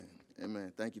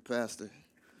Amen. Thank you, Pastor.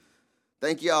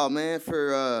 Thank y'all, man,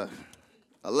 for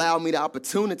allowing me the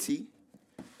opportunity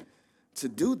to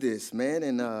do this, man.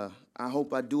 And I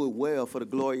hope I do it well for the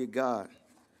glory of God.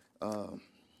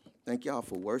 Thank y'all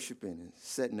for worshiping and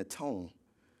setting the tone.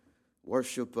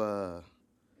 Worship,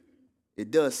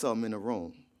 it does something in the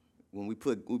room. When we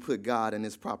put God in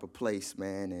his proper place,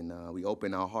 man, and we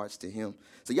open our hearts to him.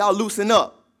 So y'all loosen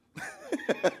up.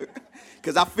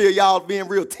 Because I feel y'all being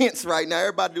real tense right now.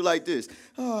 Everybody do like this.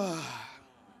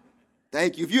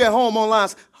 Thank you. If you're at home online,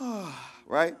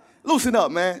 right? Loosen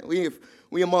up, man.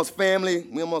 We amongst family.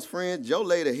 We amongst friends. Joe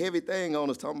laid a heavy thing on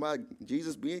us talking about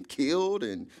Jesus being killed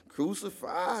and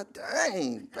crucified.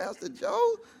 Dang, Pastor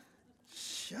Joe.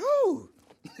 Shoot.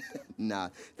 Nah,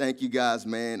 thank you guys,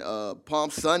 man. Palm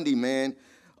Sunday, man,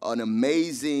 an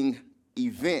amazing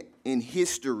event in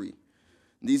history.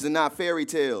 These are not fairy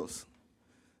tales.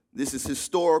 This is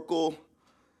historical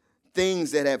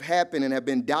things that have happened and have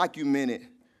been documented.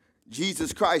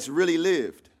 Jesus Christ really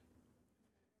lived.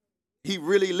 He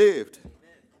really lived.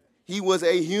 He was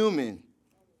a human,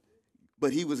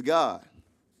 but he was God.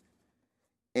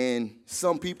 And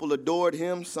some people adored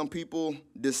him. Some people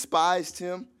despised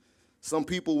him. Some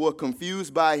people were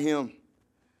confused by him,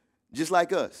 just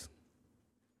like us.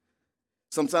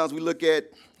 Sometimes we look at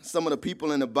some of the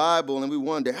people in the Bible and we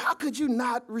wonder, how could you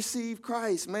not receive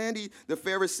Christ, man? The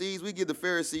Pharisees, we give the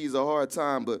Pharisees a hard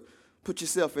time, but put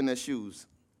yourself in their shoes.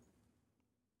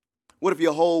 What if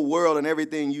your whole world and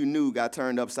everything you knew got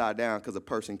turned upside down because a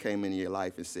person came into your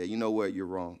life and said, you know what, you're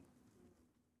wrong?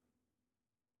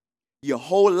 Your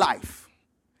whole life,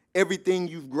 everything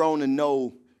you've grown to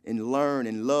know and learn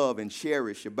and love and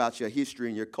cherish about your history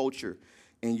and your culture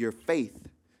and your faith,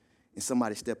 and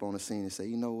somebody step on the scene and say,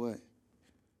 you know what?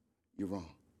 You're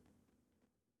wrong.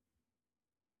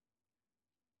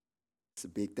 It's a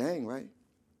big thing, right?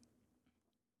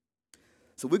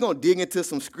 So we're going to dig into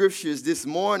some scriptures this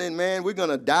morning, man. We're going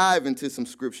to dive into some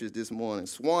scriptures this morning,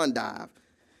 swan dive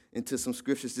into some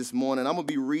scriptures this morning. I'm going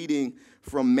to be reading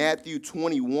from Matthew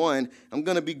 21. I'm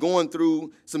going to be going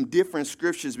through some different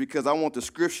scriptures because I want the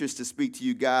scriptures to speak to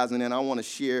you guys, and then I want to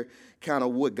share kind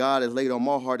of what God has laid on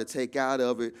my heart to take out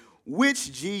of it.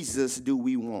 Which Jesus do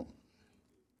we want?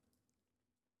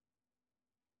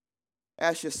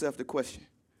 Ask yourself the question.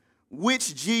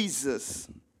 Which Jesus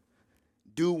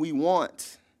do we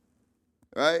want?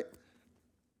 Right?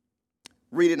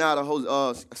 Reading out of I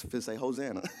was going to say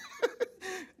Hosanna.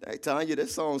 I telling you, that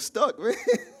song stuck, man.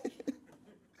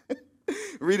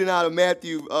 Reading out of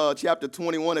Matthew chapter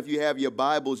 21. If you have your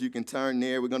Bibles, you can turn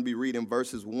there. We're going to be reading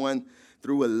verses 1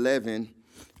 through 11,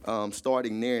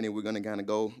 starting there, and then we're going to kind of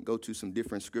go to some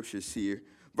different scriptures here.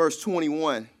 Verse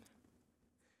 21.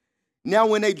 Now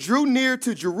when they drew near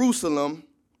to Jerusalem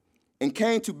and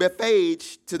came to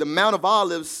Bethphage, to the Mount of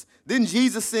Olives, then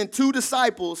Jesus sent 2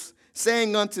 disciples,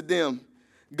 saying unto them,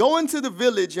 go into the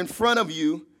village in front of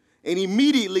you, and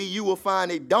immediately you will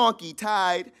find a donkey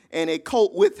tied and a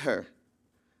colt with her.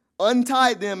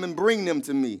 Untie them and bring them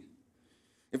to me.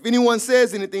 If anyone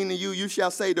says anything to you, you shall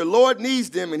say, the Lord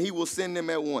needs them, and he will send them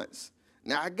at once.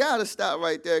 Now, I got to stop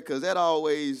right there because that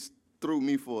always threw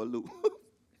me for a loop.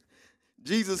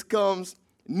 Jesus comes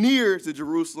near to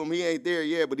Jerusalem. He ain't there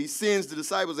yet, but he sends the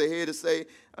disciples ahead to say,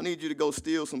 I need you to go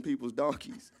steal some people's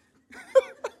donkeys.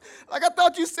 Like, I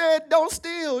thought you said don't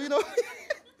steal, you know.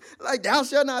 Like, thou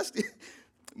shalt not steal.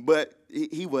 But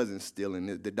he wasn't stealing.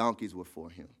 The donkeys were for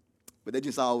him. But they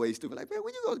just always stupid. Like, man,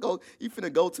 when you gonna go? You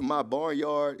finna go to my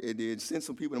barnyard and then send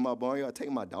some people to my barnyard, take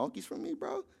my donkeys from me,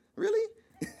 bro? Really?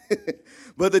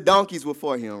 But the donkeys were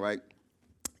for him, right?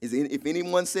 If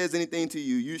anyone says anything to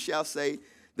you, you shall say,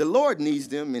 the Lord needs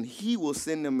them, and he will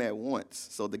send them at once.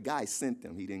 So the guy sent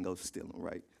them. He didn't go steal them,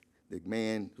 right? The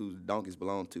man whose donkeys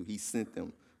belonged to, he sent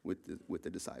them with the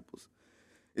disciples.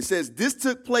 It says, this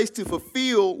took place to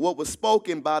fulfill what was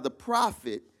spoken by the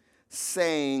prophet,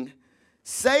 saying,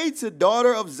 say to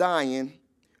daughter of Zion,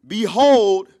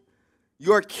 behold,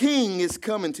 your king is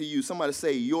coming to you. Somebody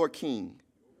say, your king.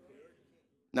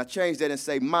 Now change that and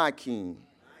say, my king.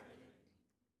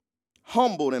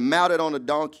 Humbled and mounted on a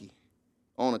donkey,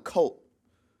 on a colt,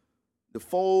 the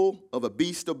foal of a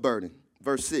beast of burden.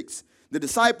 Verse 6, the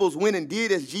disciples went and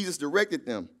did as Jesus directed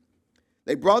them.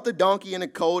 They brought the donkey and the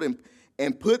colt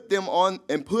and put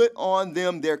on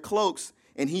them their cloaks,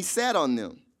 and he sat on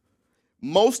them.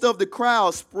 Most of the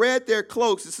crowd spread their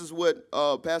cloaks. This is what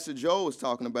Pastor Joe was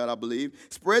talking about, I believe.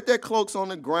 Spread their cloaks on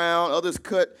the ground. Others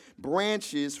cut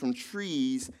branches from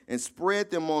trees and spread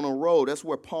them on the road. That's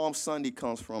where Palm Sunday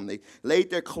comes from. They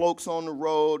laid their cloaks on the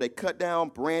road. They cut down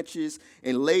branches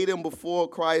and laid them before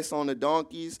Christ on the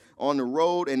donkeys on the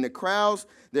road. And the crowds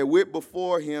that went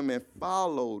before him and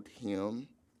followed him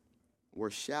were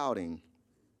shouting.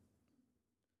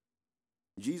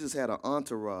 Jesus had an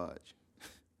entourage.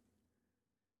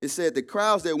 It said the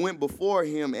crowds that went before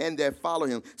him and that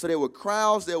followed him. So there were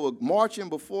crowds that were marching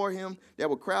before him. There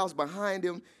were crowds behind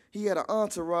him. He had an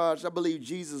entourage. I believe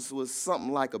Jesus was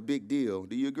something like a big deal.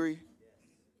 Do you agree?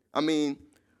 I mean,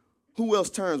 who else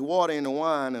turns water into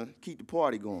wine to keep the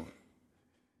party going?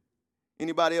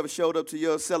 Anybody ever showed up to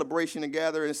your celebration and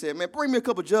gathering and said, man, bring me a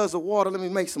couple jugs of water. Let me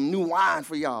make some new wine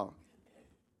for y'all.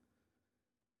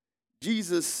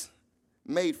 Jesus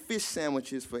made fish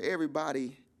sandwiches for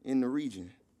everybody in the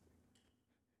region.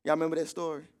 Y'all remember that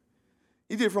story?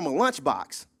 He did it from a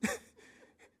lunchbox.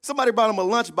 Somebody brought him a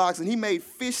lunchbox, and he made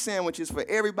fish sandwiches for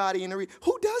everybody in the region.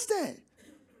 Who does that?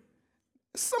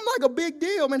 It's something like a big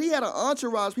deal, man. He had an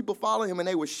entourage, people following him, and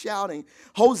they were shouting,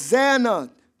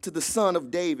 Hosanna to the Son of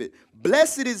David.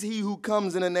 Blessed is he who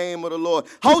comes in the name of the Lord.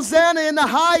 Hosanna in the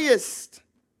highest.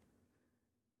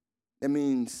 That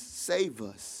means save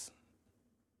us.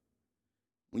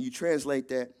 When you translate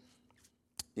that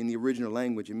in the original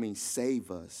language, it means save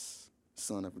us,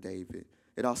 Son of David.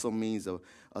 It also means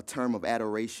a term of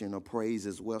adoration or praise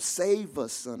as well. Save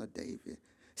us, Son of David.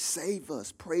 Save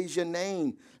us. Praise your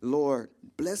name, Lord.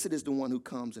 Blessed is the one who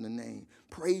comes in the name.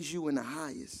 Praise you in the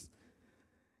highest.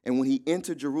 And when he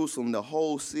entered Jerusalem, the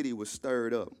whole city was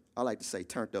stirred up. I like to say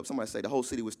turned up. Somebody say the whole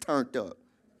city was turned up.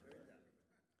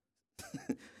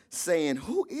 Saying,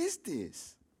 who is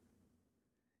this?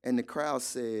 And the crowd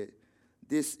said,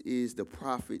 this is the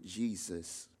prophet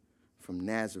Jesus from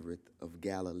Nazareth of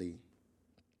Galilee.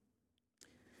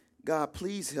 God,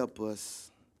 please help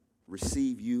us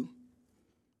receive you.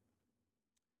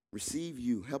 Receive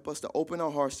you. Help us to open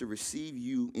our hearts to receive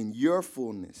you in your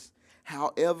fullness,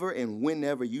 however and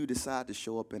whenever you decide to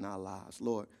show up in our lives.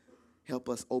 Lord, help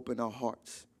us open our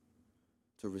hearts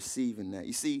to receiving that.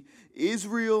 You see,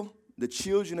 Israel, the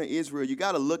children of Israel, you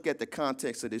got to look at the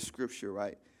context of this scripture,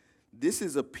 right? This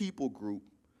is a people group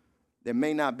that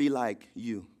may not be like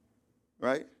you,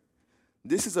 right?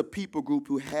 This is a people group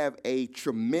who have a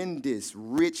tremendous,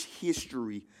 rich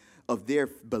history of their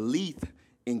belief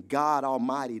in God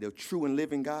Almighty, the true and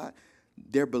living God.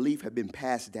 Their belief had been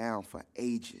passed down for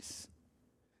ages.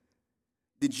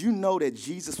 Did you know that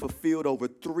Jesus fulfilled over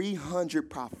 300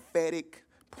 prophetic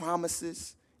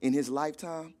promises in his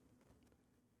lifetime?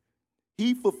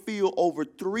 He fulfilled over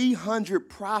 300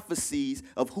 prophecies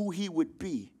of who he would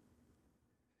be.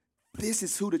 This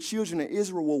is who the children of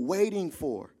Israel were waiting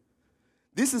for.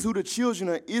 This is who the children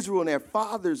of Israel and their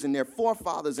fathers and their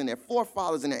forefathers and their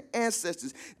forefathers and their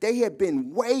ancestors, they had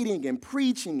been waiting and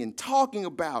preaching and talking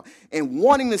about and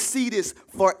wanting to see this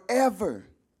forever.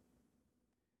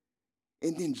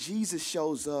 And then Jesus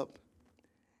shows up,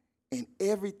 and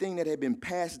everything that had been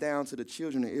passed down to the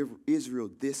children of Israel,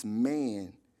 this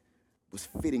man was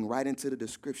fitting right into the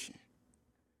description.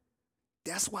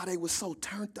 That's why they were so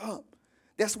turned up.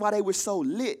 That's why they were so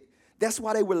lit. That's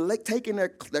why they were taking their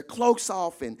cloaks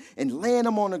off and laying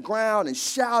them on the ground and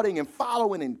shouting and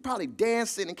following and probably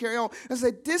dancing and carrying on. I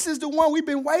said, this is the one we've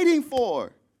been waiting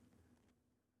for.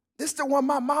 This is the one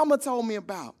my mama told me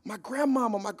about. My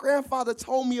grandmama, my grandfather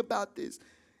told me about this.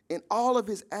 And all of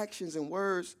his actions and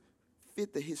words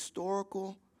fit the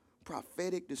historical,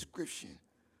 prophetic description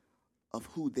of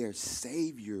who their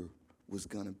Savior was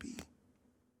going to be.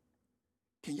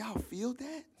 Can y'all feel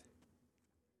that?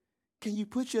 Can you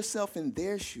put yourself in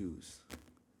their shoes?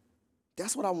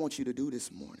 That's what I want you to do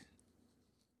this morning.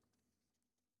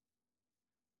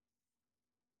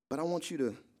 But I want you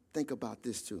to think about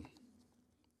this too.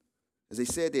 As they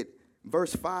said that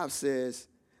verse 4 says,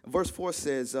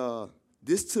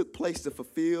 this took place to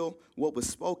fulfill what was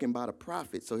spoken by the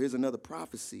prophet. So here's another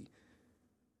prophecy.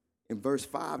 In verse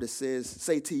 5, it says,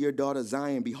 say to your daughter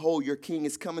Zion, behold, your king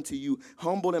is coming to you,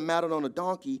 humbled and mounted on a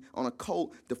donkey, on a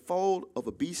colt, the foal of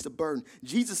a beast of burden.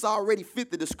 Jesus already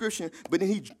fit the description, but then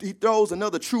he throws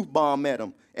another truth bomb at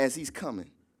him as he's coming.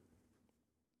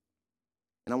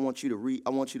 And I want you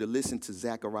to listen to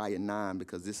Zechariah 9,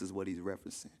 because this is what he's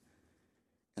referencing.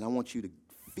 And I want you to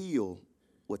feel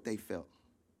what they felt.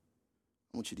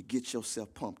 I want you to get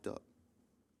yourself pumped up.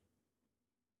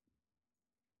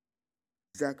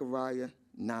 Zechariah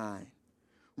 9.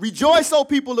 Rejoice, O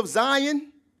people of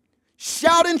Zion.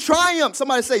 Shout in triumph.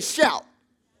 Somebody say shout.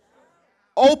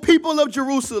 O people of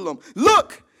Jerusalem,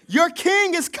 look, your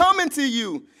king is coming to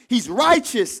you. He's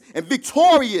righteous and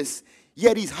victorious,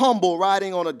 yet he's humble,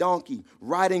 riding on a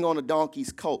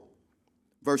donkey's coat.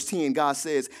 Verse 10, God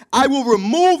says, I will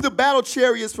remove the battle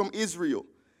chariots from Israel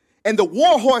and the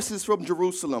war horses from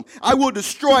Jerusalem. I will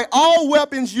destroy all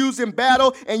weapons used in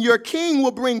battle, and your king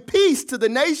will bring peace to the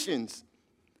nations.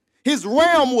 His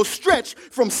realm will stretch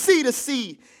from sea to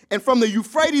sea and from the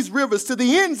Euphrates rivers to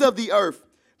the ends of the earth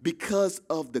because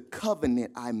of the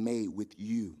covenant I made with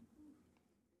you,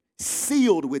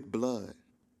 sealed with blood.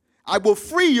 I will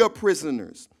free your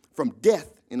prisoners from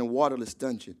death in a waterless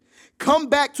dungeon. Come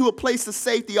back to a place of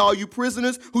safety, all you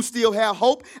prisoners who still have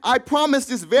hope. I promise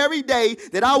this very day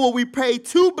that I will repay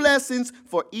 2 blessings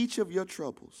for each of your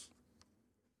troubles.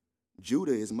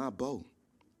 Judah is my bow,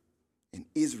 and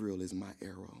Israel is my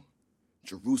arrow.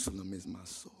 Jerusalem is my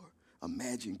sword.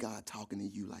 Imagine God talking to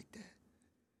you like that.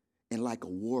 And like a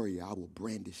warrior, I will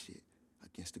brandish it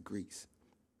against the Greeks.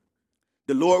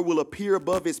 The Lord will appear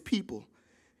above his people.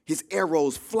 His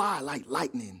arrows fly like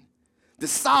lightning. The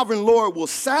sovereign Lord will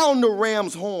sound the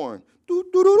ram's horn. Doo,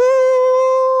 doo, doo,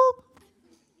 doo.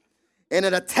 And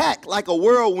an attack like a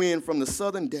whirlwind from the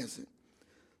southern desert.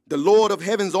 The Lord of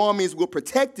heaven's armies will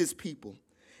protect his people,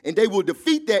 and they will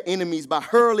defeat their enemies by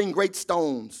hurling great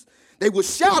stones. They will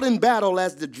shout in battle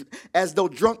as though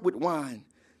drunk with wine.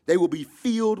 They will be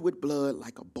filled with blood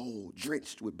like a bowl,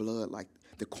 drenched with blood like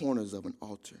the corners of an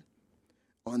altar.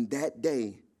 On that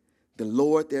day, the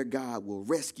Lord their God will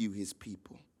rescue his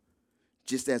people.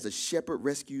 Just as a shepherd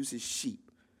rescues his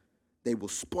sheep, they will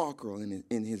sparkle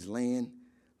in his land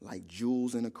like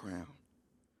jewels in a crown.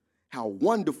 How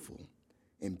wonderful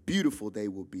and beautiful they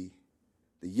will be.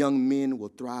 The young men will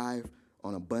thrive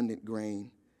on abundant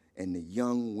grain, and the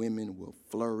young women will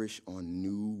flourish on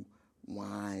new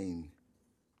wine.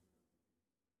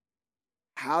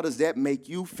 How does that make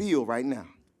you feel right now?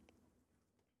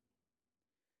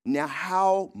 Now,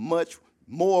 how much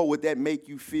more would that make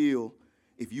you feel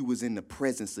if you was in the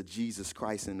presence of Jesus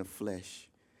Christ in the flesh,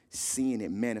 seeing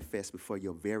it manifest before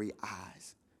your very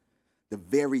eyes? The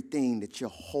very thing that your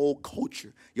whole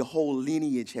culture, your whole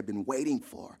lineage have been waiting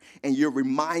for. And you're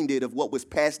reminded of what was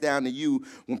passed down to you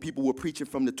when people were preaching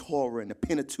from the Torah and the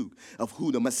Pentateuch of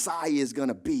who the Messiah is going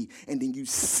to be. And then you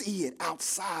see it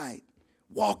outside,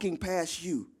 walking past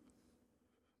you.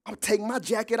 I'm going to take my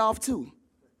jacket off too.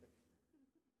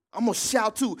 I'm going to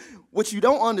shout too. What you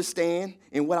don't understand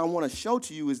and what I want to show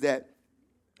to you is that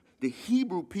the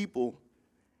Hebrew people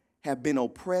have been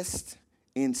oppressed,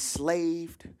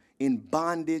 enslaved, in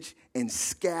bondage, and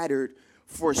scattered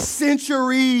for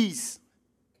centuries.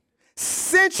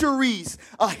 Centuries,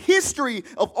 a history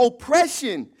of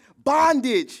oppression,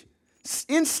 bondage,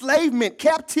 enslavement,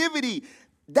 captivity.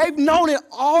 They've known it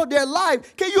all their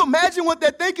life. Can you imagine what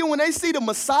they're thinking when they see the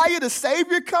Messiah, the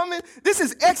Savior coming? This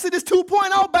is Exodus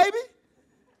 2.0, baby.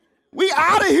 We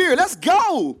out of here. Let's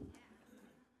go.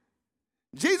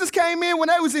 Jesus came in when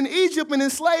they was in Egypt and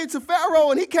enslaved to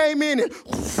Pharaoh, and he came in and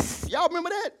y'all remember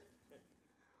that?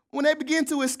 When they began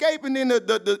to escape and then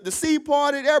the sea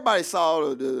parted, everybody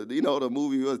saw the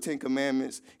movie of the Ten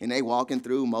Commandments, and they walking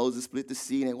through, Moses split the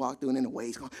sea, and they walk through, and then the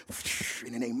waves go,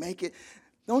 and then they make it.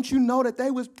 Don't you know that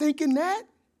they was thinking that?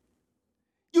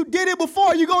 You did it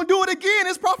before, you're going to do it again.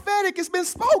 It's prophetic, it's been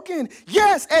spoken.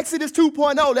 Yes, Exodus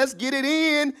 2.0, let's get it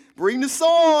in. Bring the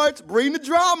swords, bring the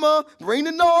drama, bring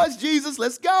the noise, Jesus,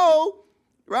 let's go,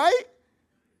 right?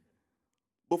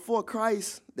 Before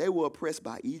Christ, they were oppressed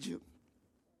by Egypt.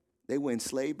 They were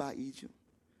enslaved by Egypt.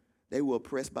 They were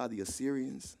oppressed by the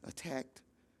Assyrians, attacked,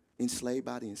 enslaved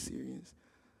by the Assyrians.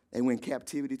 They went in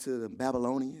captivity to the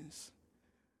Babylonians,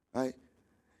 right?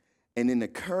 And in the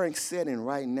current setting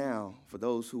right now, for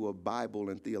those who are Bible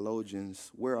and theologians,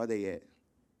 where are they at?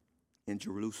 In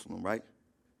Jerusalem, right?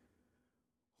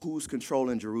 Who's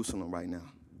controlling Jerusalem right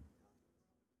now?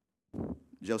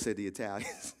 Joe said the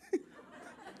Italians.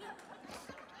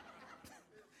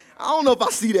 I don't know if I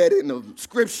see that in the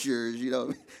scriptures,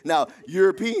 Now,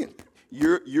 Europeans,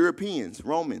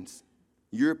 Romans,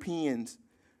 Europeans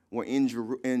were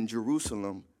in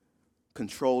Jerusalem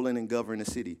controlling and governing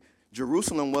the city.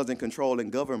 Jerusalem wasn't controlled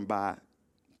and governed by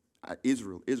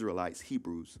Israelites,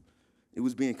 Hebrews. It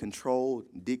was being controlled,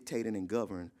 dictated, and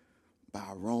governed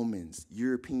by Romans,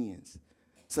 Europeans.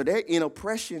 So they're in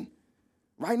oppression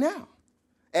right now.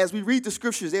 As we read the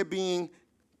scriptures, they're being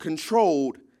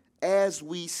controlled as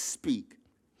we speak.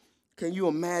 Can you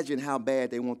imagine how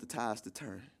bad they want the tides to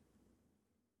turn?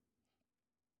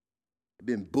 They've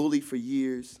been bullied for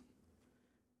years,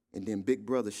 and then Big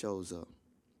Brother shows up.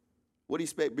 What do you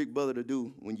expect Big Brother to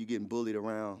do when you're getting bullied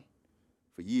around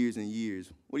for years and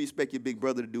years. What do you expect your big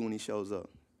brother to do when he shows up?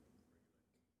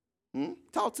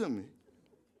 Talk to me.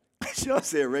 Sean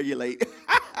said regulate.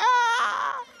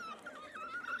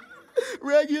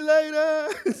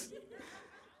 Regulators.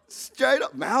 Straight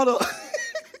up, mount up.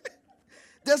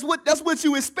 That's what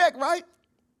you expect, right?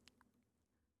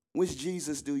 Which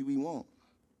Jesus do we want?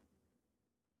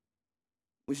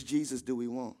 Which Jesus do we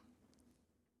want?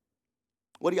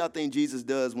 What do y'all think Jesus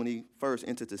does when he first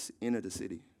entered the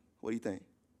city? What do you think?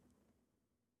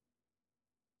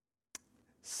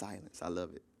 Silence. I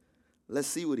love it. Let's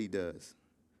see what he does.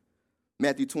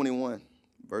 Matthew 21,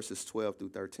 verses 12 through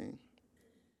 13.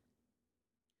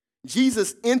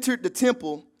 Jesus entered the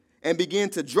temple and began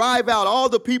to drive out all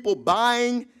the people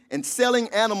buying and selling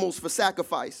animals for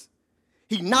sacrifice.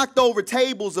 He knocked over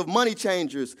tables of money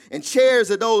changers and chairs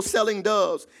of those selling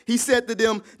doves. He said to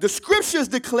them, "The scriptures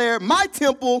declare my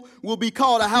temple will be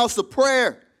called a house of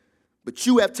prayer, but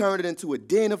you have turned it into a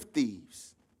den of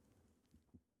thieves."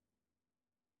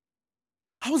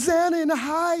 Hosanna in the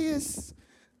highest.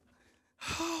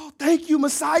 Oh, thank you.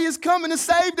 Messiah is coming to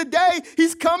save the day.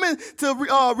 He's coming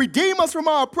to redeem us from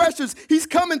our oppressors. He's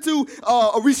coming to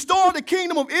restore the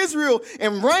kingdom of Israel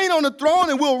and reign on the throne,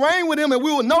 and we'll reign with him, and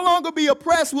we will no longer be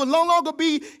oppressed. We'll no longer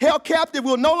be held captive.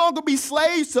 We'll no longer be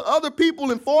slaves to other people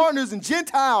and foreigners and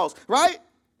Gentiles, right?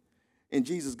 And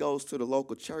Jesus goes to the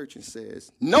local church and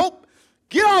says, "Nope,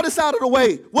 get all this out of the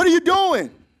way. What are you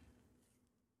doing?"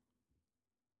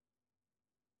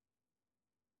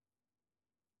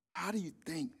 How do you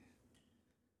think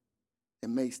it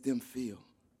makes them feel?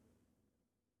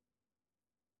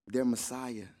 Their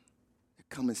Messiah, their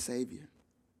coming Savior.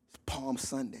 It's Palm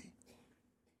Sunday.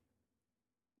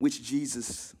 Which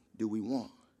Jesus do we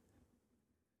want?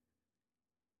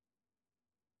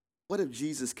 What if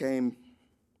Jesus came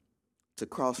to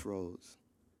Crossroads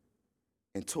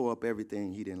and tore up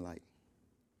everything he didn't like?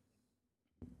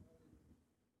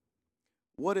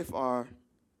 What if our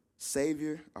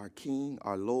Savior, our King,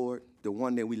 our Lord, the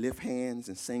one that we lift hands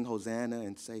and sing Hosanna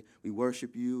and say, "We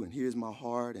worship you, and here's my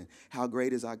heart, and how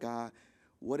great is our God"?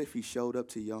 What if he showed up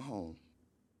to your home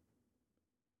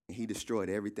and he destroyed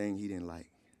everything he didn't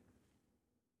like?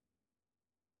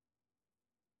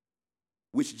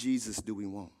 Which Jesus do we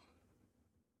want?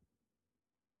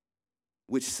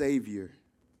 Which Savior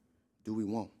do we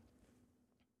want?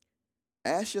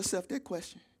 Ask yourself that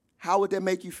question. How would that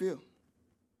make you feel?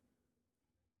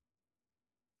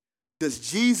 Does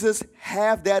Jesus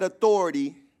have that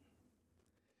authority?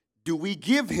 Do we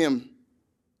give him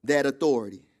that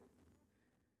authority?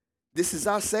 This is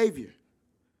our Savior.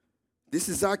 This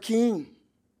is our King.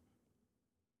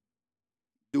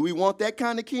 Do we want that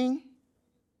kind of king?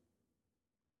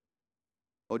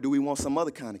 Or do we want some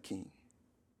other kind of king?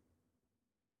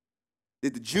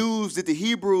 Did the Jews, did the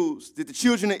Hebrews, did the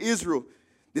children of Israel,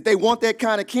 did they want that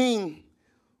kind of king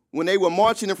when they were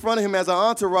marching in front of him as an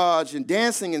entourage and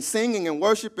dancing and singing and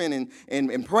worshiping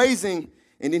and praising,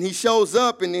 and then he shows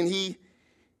up and then he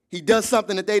does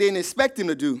something that they didn't expect him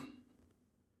to do?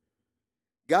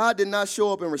 God did not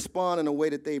show up and respond in a way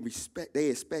that they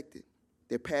expected.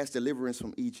 Their past deliverance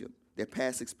from Egypt, their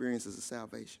past experiences of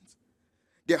salvations.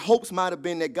 Their hopes might have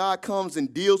been that God comes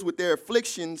and deals with their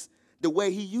afflictions the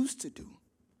way he used to do,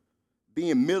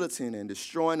 being militant and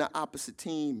destroying the opposite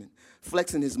team and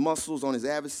flexing his muscles on his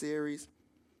adversaries.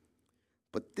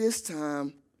 But this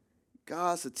time,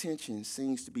 God's attention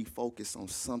seems to be focused on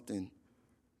something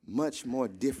much more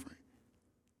different.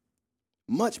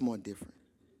 Much more different.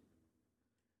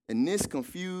 And this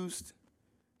confused,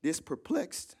 this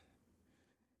perplexed,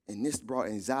 and this brought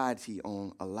anxiety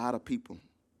on a lot of people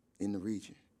in the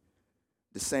region,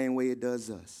 the same way it does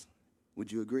us.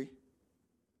 Would you agree?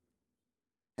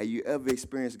 Have you ever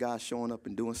experienced God showing up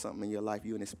and doing something in your life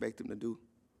you didn't expect him to do?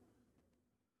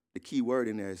 The key word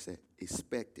in there is that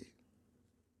expected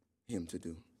him to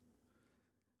do.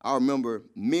 I remember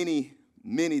many,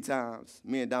 many times,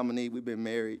 me and Dominique, we've been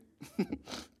married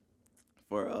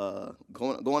for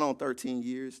going on 13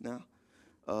 years now.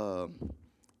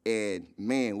 And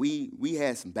man, we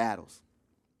had some battles.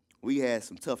 We had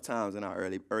some tough times in our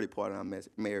early part of our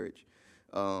marriage.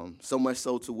 So much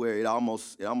so to where it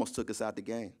almost took us out the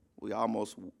game. We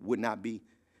almost would not be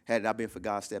had it not been for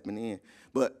God stepping in.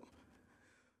 But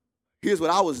here's what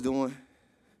I was doing.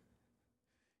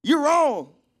 You're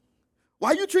wrong.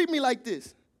 Why you treat me like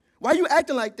this? Why you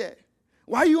acting like that?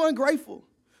 Why are you ungrateful?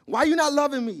 Why are you not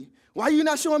loving me? Why are you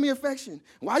not showing me affection?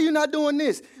 Why are you not doing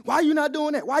this? Why are you not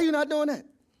doing that? Why are you not doing that?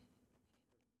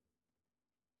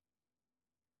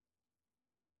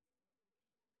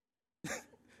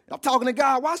 I'm talking to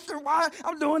God. Why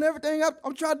I'm doing everything.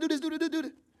 I'm trying to do this, do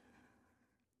this.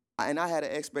 And I had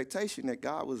an expectation that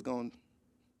God was going to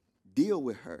deal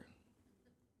with her.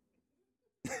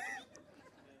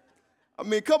 I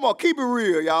mean, come on, keep it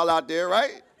real, y'all out there,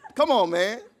 right? Come on,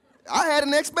 man. I had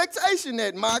an expectation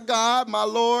that my God, my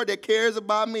Lord, that cares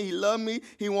about me, he loved me,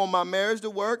 he want my marriage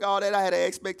to work, all that. I had an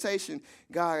expectation.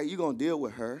 God, you going to deal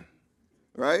with her,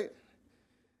 right?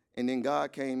 And then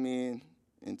God came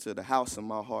into the house of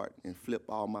my heart and flipped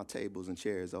all my tables and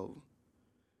chairs over.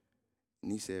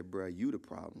 And he said, bro, you the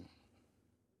problem.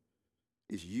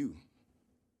 It's you.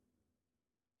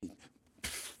 He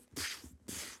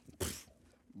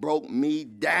broke me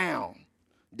down.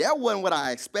 That wasn't what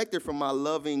I expected from my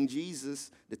loving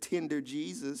Jesus, the tender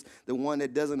Jesus, the one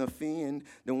that doesn't offend,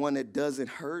 the one that doesn't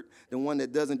hurt, the one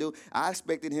that doesn't do. I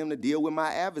expected him to deal with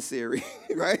my adversary,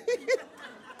 right?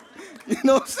 You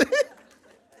know what I'm saying?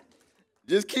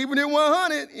 Just keeping it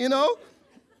 100, you know?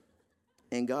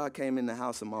 And God came in the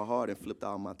house of my heart and flipped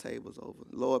all my tables over.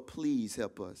 Lord, please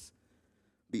help us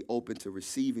be open to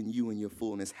receiving you in your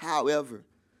fullness, however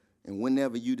and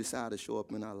whenever you decide to show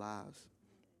up in our lives.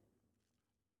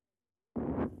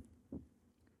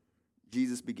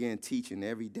 Jesus began teaching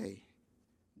every day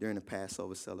during the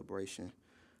Passover celebration.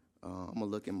 I'm going to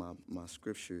look at my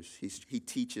scriptures. He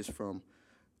teaches from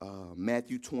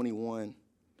Matthew 21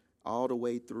 all the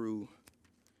way through,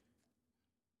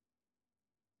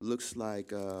 looks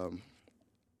like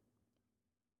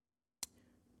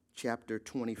chapter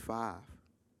 25.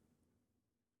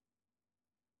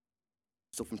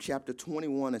 So from chapter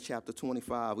 21 to chapter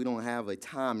 25, we don't have a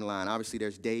timeline. Obviously,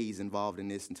 there's days involved in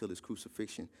this until his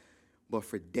crucifixion. But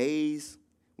for days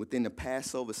within the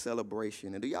Passover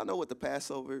celebration, and do y'all know what the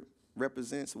Passover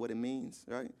represents, what it means,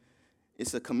 right?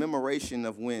 It's a commemoration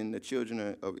of when the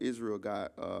children of Israel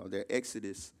got their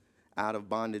exodus out of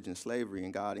bondage and slavery,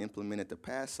 and God implemented the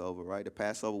Passover, right? The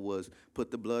Passover was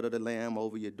put the blood of the lamb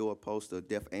over your doorpost, a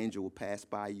death angel will pass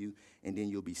by you, and then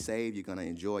you'll be saved. You're going to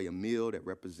enjoy a meal that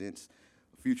represents,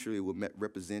 future, it will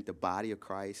represent the body of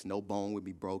Christ. No bone would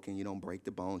be broken. You don't break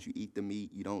the bones. You eat the meat.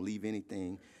 You don't leave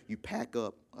anything. You pack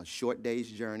up a short day's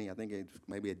journey. I think it's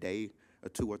maybe a day or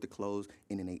two worth of clothes,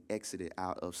 and then they exited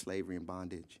out of slavery and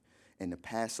bondage. And the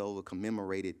Passover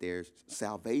commemorated their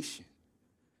salvation.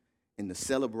 And the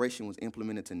celebration was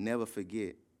implemented to never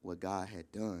forget what God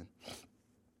had done.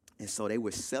 And so they were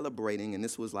celebrating, and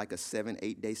this was like a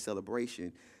 7-8 day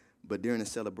celebration. But during the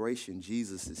celebration,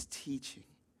 Jesus is teaching.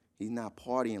 He's not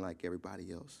partying like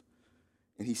everybody else.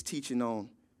 And he's teaching on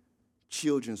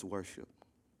children's worship,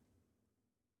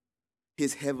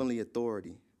 his heavenly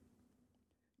authority,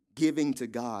 giving to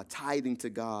God, tithing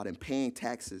to God, and paying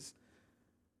taxes,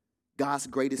 God's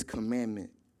greatest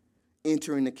commandment,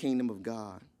 entering the kingdom of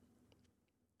God.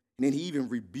 And then he even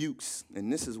rebukes,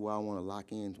 and this is where I want to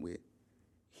lock in with,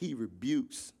 he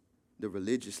rebukes the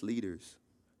religious leaders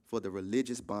for the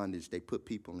religious bondage they put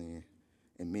people in,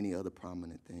 and many other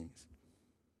prominent things.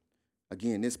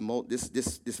 Again, this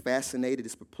fascinated,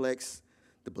 this perplexed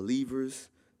the believers,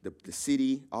 the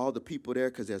city, all the people there,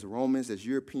 because there's Romans, there's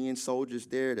European soldiers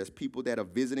there, there's people that are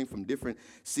visiting from different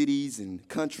cities and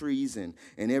countries and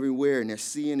everywhere, and they're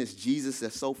seeing this Jesus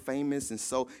that's so famous, and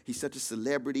so he's such a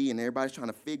celebrity, and everybody's trying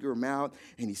to figure him out,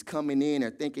 and he's coming in,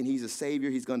 they're thinking he's a savior,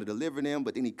 he's going to deliver them,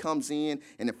 but then he comes in,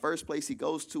 and the first place he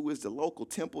goes to is the local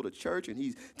temple, the church, and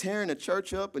he's tearing the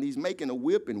church up, and he's making a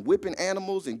whip and whipping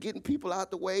animals and getting people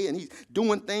out the way, and he's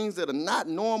doing things that are not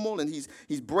normal, and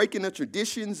he's breaking the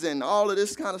traditions and all of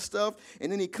this kind of stuff.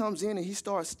 And then he comes in and he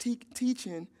starts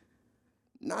teaching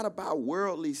not about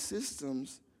worldly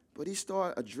systems, but he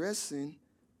starts addressing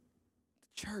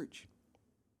the church.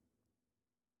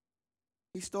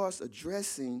 He starts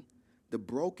addressing the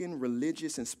broken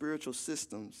religious and spiritual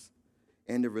systems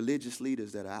and the religious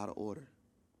leaders that are out of order.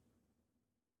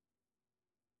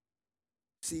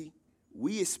 See,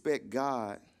 we expect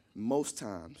God most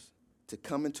times to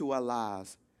come into our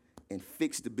lives and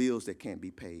fix the bills that can't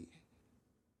be paid.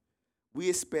 We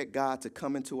expect God to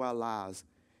come into our lives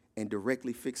and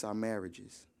directly fix our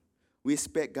marriages. We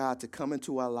expect God to come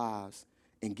into our lives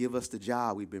and give us the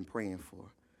job we've been praying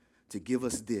for, to give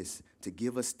us this, to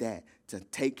give us that, to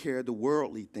take care of the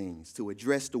worldly things, to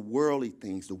address the worldly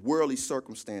things, the worldly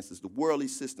circumstances, the worldly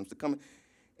systems. To come.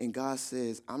 And God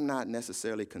says, I'm not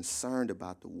necessarily concerned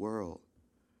about the world.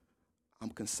 I'm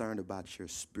concerned about your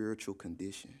spiritual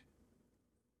condition.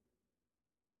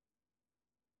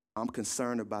 I'm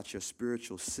concerned about your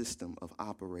spiritual system of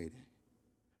operating.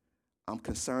 I'm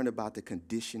concerned about the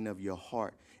condition of your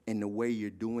heart and the way you're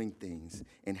doing things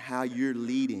and how you're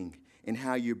leading and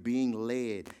how you're being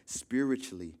led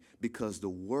spiritually, because the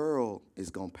world is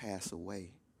going to pass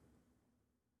away.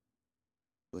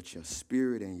 But your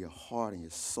spirit and your heart and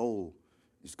your soul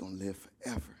is going to live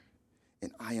forever.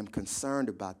 And I am concerned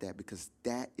about that because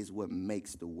that is what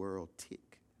makes the world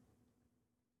tick.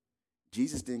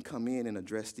 Jesus didn't come in and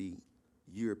address the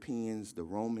Europeans, the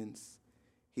Romans.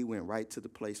 He went right to the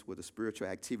place where the spiritual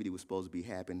activity was supposed to be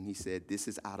happening. He said, this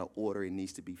is out of order. It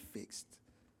needs to be fixed.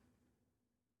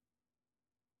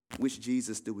 Which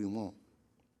Jesus do we want?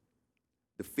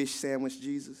 The fish sandwich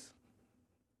Jesus?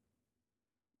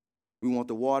 We want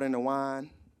the water and the wine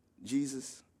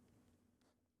Jesus?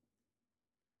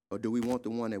 Or do we want the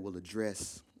one that will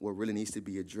address what really needs to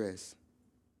be addressed?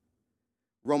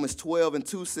 Romans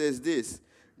 12:2 says this,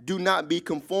 do not be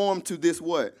conformed to this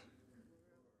what?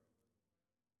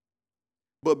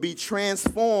 But be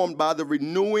transformed by the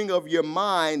renewing of your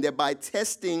mind, that by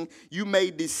testing you may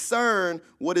discern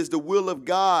what is the will of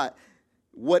God,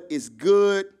 what is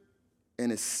good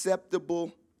and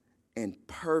acceptable and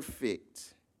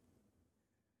perfect.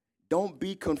 Don't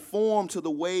be conformed to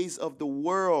the ways of the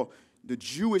world. The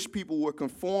Jewish people were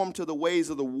conformed to the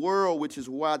ways of the world, which is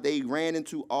why they ran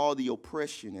into all the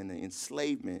oppression and the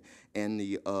enslavement and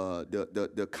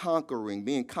the conquering,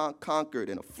 being conquered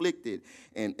and afflicted,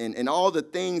 and all the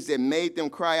things that made them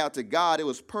cry out to God. It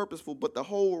was purposeful, but the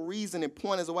whole reason and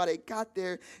point is why they got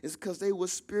there is because they were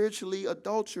spiritually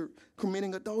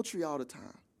committing adultery all the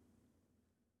time.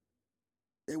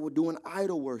 They were doing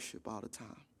idol worship all the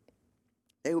time.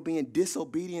 They were being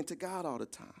disobedient to God all the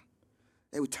time.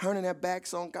 They were turning their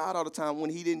backs on God all the time when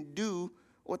he didn't do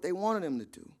what they wanted him to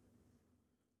do.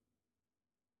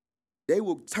 They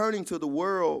were turning to the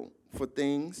world for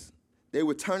things. They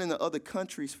were turning to other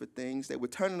countries for things. They were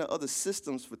turning to other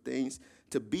systems for things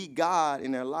to be God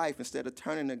in their life instead of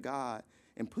turning to God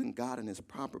and putting God in his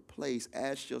proper place.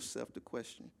 Ask yourself the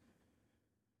question,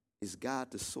 is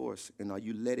God the source, and are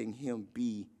you letting him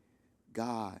be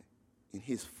God in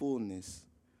his fullness?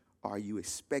 Are you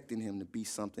expecting him to be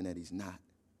something that he's not?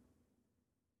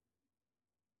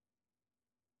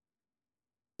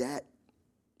 That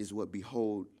is what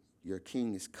behold, your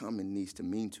king is coming needs to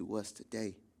mean to us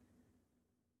today.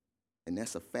 And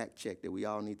that's a fact check that we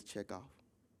all need to check off.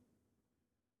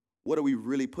 What are we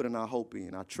really putting our hope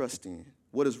in, our trust in?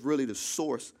 What is really the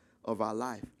source of our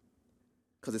life?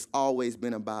 Because it's always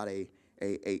been about a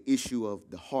issue of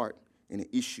the heart and an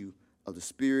issue of the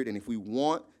spirit. And if we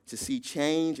want to see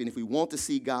change and if we want to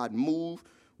see God move,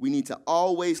 we need to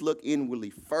always look inwardly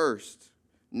first,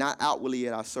 not outwardly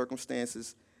at our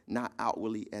circumstances, not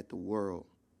outwardly at the world.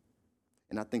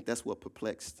 And I think that's what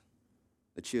perplexed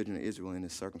the children of Israel in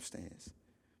this circumstance.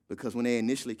 Because when they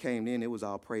initially came in, it was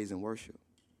all praise and worship.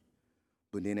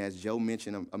 But then as Joe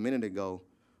mentioned a minute ago,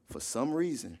 for some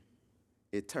reason,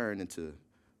 it turned into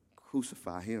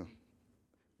crucify him.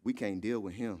 We can't deal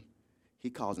with him. He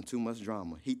causing too much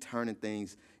drama. He turning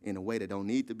things in a way that don't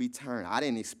need to be turned. I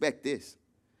didn't expect this.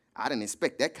 I didn't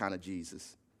expect that kind of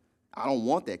Jesus. I don't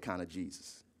want that kind of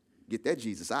Jesus. Get that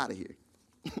Jesus out of here.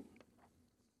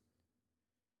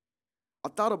 I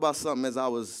thought about something as I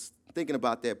was thinking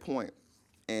about that point,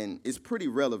 and it's pretty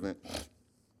relevant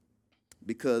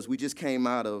because we just came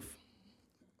out of,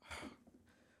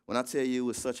 when I tell you it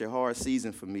was such a hard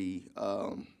season for me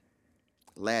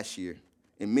last year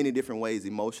in many different ways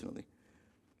emotionally.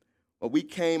 But we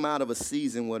came out of a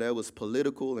season where there was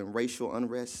political and racial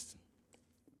unrest.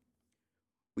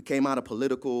 We came out of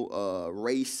political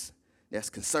race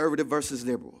that's conservative versus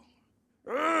liberal.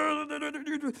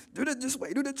 Do it this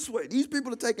way, do it this way. These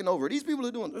people are taking over. These people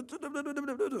are doing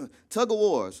tug of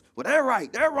wars. Well, they're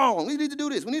right, they're wrong. We need to do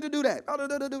this, we need to do that.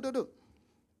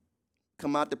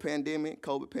 Come out the pandemic,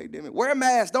 COVID pandemic. Wear a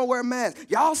mask, don't wear a mask.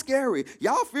 Y'all scary,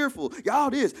 y'all fearful, y'all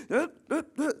this.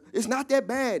 It's not that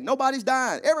bad. Nobody's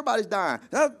dying, everybody's dying.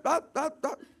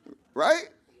 Right?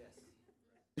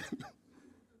 Yes.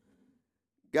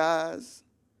 Guys,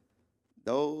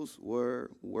 those were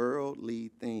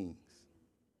worldly things.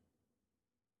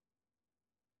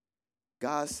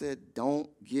 God said, don't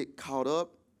get caught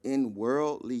up in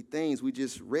worldly things. We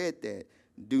just read that.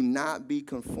 Do not be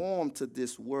conformed to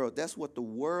this world. That's what the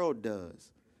world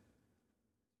does.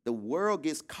 The world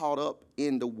gets caught up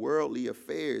in the worldly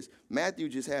affairs. Matthew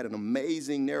just had an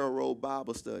amazing narrow road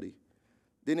Bible study.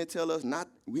 Didn't it tell us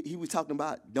he was talking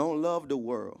about don't love the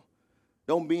world.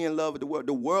 Don't be in love with the world.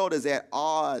 The world is at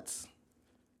odds.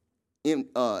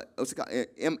 What's it called?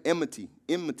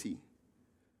 Enmity.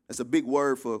 That's a big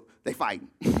word for they fighting.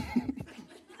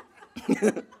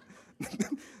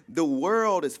 The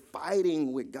world is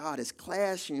fighting with God. It's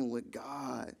clashing with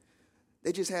God.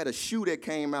 They just had a shoe that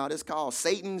came out. It's called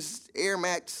Satan's Air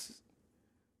Max.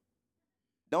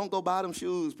 Don't go buy them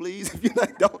shoes, please. If you're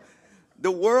like, don't.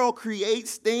 The world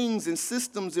creates things and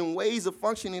systems and ways of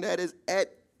functioning that is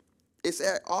at It's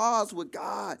at odds with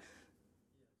God.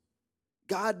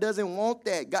 God doesn't want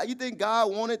that. God, you think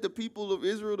God wanted the people of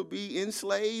Israel to be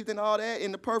enslaved and all that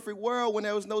in the perfect world when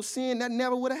there was no sin? That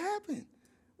never would have happened.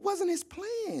 It wasn't his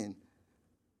plan.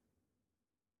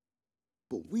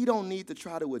 But we don't need to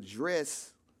try to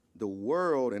address the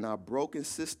world and our broken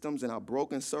systems and our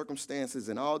broken circumstances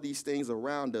and all these things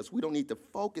around us. We don't need to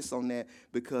focus on that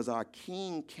because our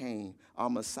King came, our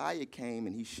Messiah came,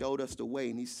 and he showed us the way.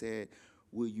 And he said,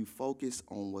 will you focus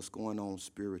on what's going on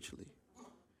spiritually?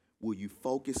 Will you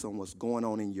focus on what's going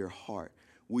on in your heart?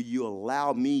 Will you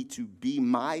allow me to be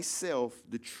myself,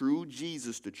 the true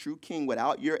Jesus, the true King,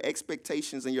 without your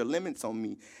expectations and your limits on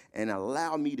me, and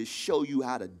allow me to show you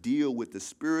how to deal with the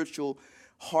spiritual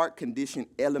heart condition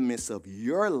elements of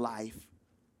your life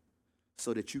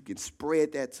so that you can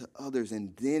spread that to others,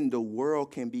 and then the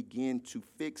world can begin to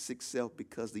fix itself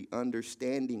because the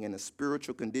understanding and the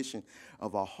spiritual condition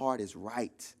of our heart is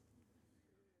right.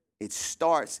 It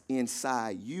starts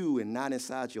inside you and not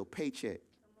inside your paycheck,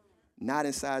 not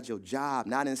inside your job,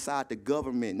 not inside the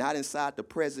government, not inside the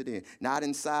president, not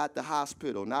inside the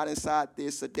hospital, not inside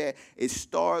this or that. It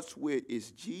starts with, is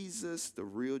Jesus the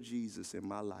real Jesus in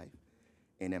my life?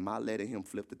 And am I letting him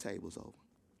flip the tables over?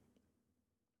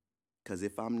 Because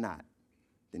if I'm not,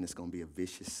 then it's going to be a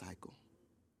vicious cycle.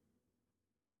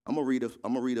 I'm going to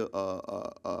read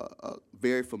a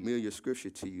very familiar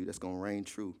scripture to you that's going to reign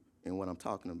true in what I'm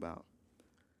talking about.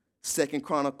 2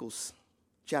 Chronicles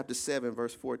chapter 7,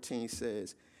 verse 14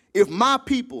 says, if my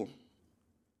people,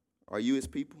 are you his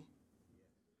people,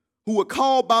 who are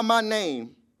called by my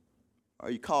name, are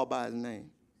you called by his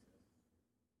name,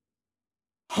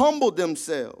 humble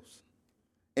themselves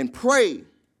and pray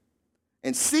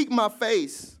and seek my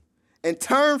face and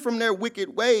turn from their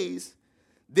wicked ways,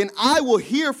 then I will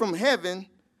hear from heaven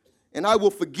and I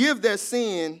will forgive their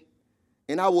sin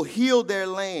and I will heal their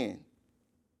land.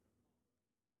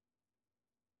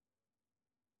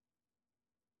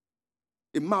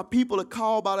 If my people are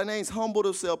called by the names, humble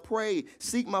themselves, pray,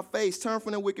 seek my face, turn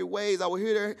from their wicked ways, I will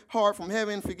hear their heart from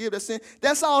heaven and forgive their sin.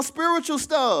 That's all spiritual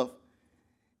stuff.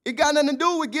 It got nothing to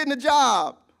do with getting a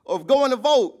job or going to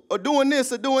vote or doing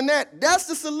this or doing that. That's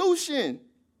the solution.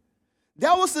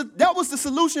 That was the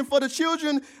solution for the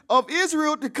children of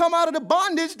Israel to come out of the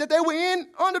bondage that they were in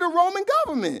under the Roman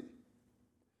government.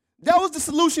 That was the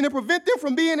solution to prevent them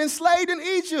from being enslaved in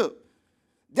Egypt.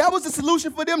 That was the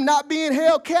solution for them not being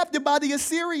held captive by the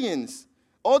Assyrians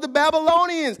or the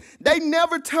Babylonians. They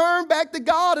never turned back to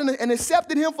God and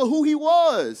accepted him for who he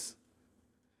was.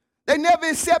 They never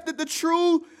accepted the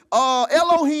true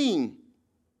Elohim,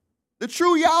 the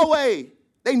true Yahweh.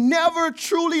 They never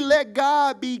truly let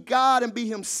God be God and be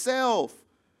himself.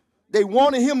 They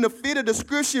wanted him to fit a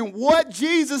description. What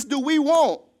Jesus do we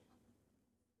want?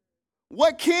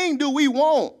 What king do we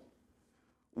want?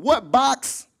 What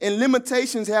box and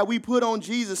limitations have we put on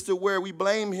Jesus to where we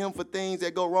blame him for things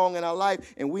that go wrong in our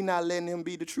life and we're not letting him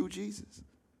be the true Jesus?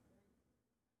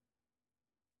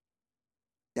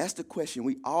 That's the question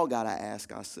we all got to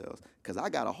ask ourselves, because I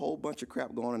got a whole bunch of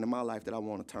crap going on in my life that I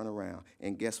want to turn around.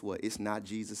 And guess what? It's not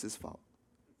Jesus' fault.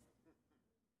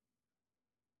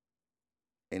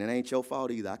 And it ain't your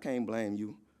fault either. I can't blame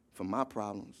you for my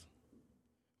problems,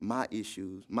 my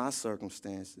issues, my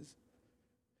circumstances.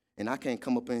 And I can't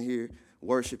come up in here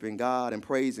worshiping God and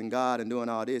praising God and doing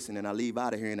all this, and then I leave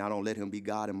out of here and I don't let him be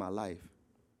God in my life.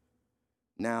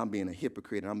 Now I'm being a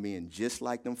hypocrite, and I'm being just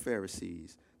like them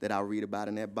Pharisees that I read about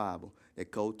in that Bible that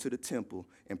go to the temple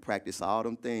and practice all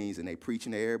them things, and they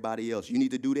preaching to everybody else. You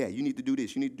need to do that. You need to do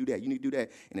this. You need to do that. You need to do that.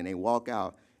 And then they walk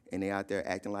out, and they out there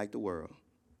acting like the world.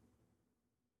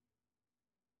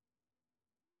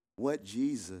 What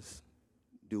Jesus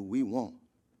do we want?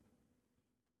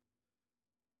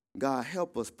 God,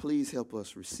 help us, please help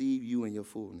us receive you in your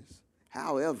fullness.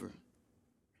 However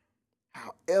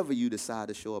you decide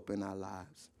to show up in our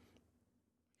lives.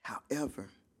 However.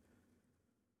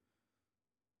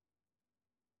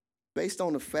 Based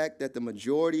on the fact that the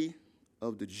majority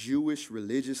of the Jewish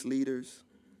religious leaders,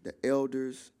 the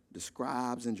elders, the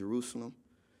scribes in Jerusalem,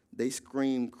 they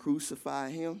screamed, crucify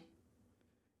him,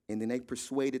 and then they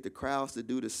persuaded the crowds to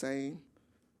do the same.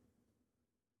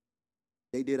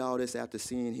 They did all this after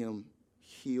seeing him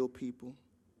heal people,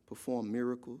 perform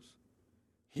miracles,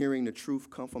 hearing the truth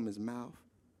come from his mouth.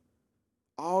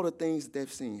 All the things that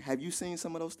they've seen. Have you seen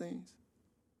some of those things?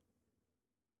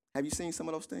 Have you seen some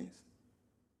of those things?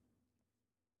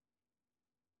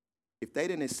 If they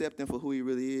didn't accept him for who he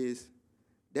really is,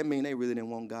 that means they really didn't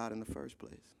want God in the first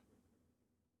place.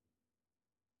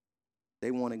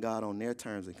 They wanted God on their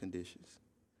terms and conditions.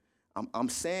 I'm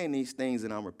saying these things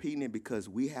and I'm repeating it because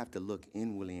we have to look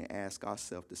inwardly and ask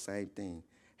ourselves the same thing.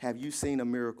 Have you seen a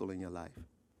miracle in your life?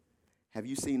 Have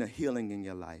you seen a healing in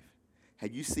your life?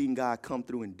 Have you seen God come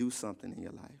through and do something in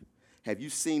your life? Have you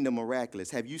seen the miraculous?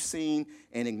 Have you seen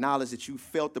and acknowledged that you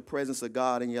felt the presence of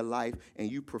God in your life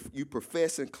and you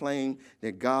profess and claim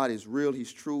that God is real,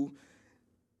 he's true?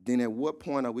 Then at what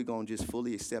point are we going to just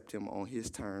fully accept him on his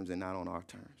terms and not on our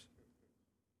terms?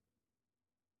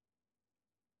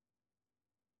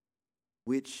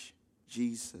 Which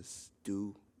Jesus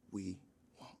do we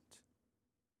want?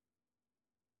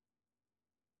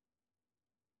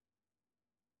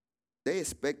 They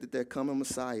expected their coming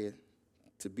Messiah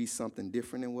to be something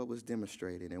different than what was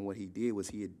demonstrated. And what he did was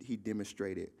he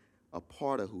demonstrated a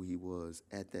part of who he was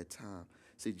at that time.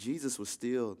 See, Jesus was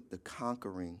still the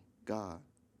conquering God.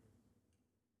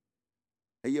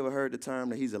 Have you ever heard the term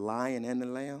that he's a lion and a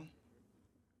lamb?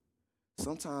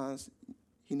 Sometimes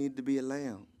he needed to be a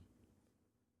lamb.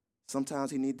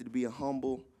 Sometimes he needed to be a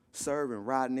humble servant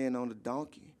riding in on the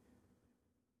donkey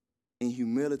in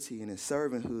humility and in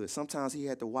servanthood. Sometimes he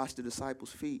had to wash the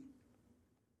disciples' feet.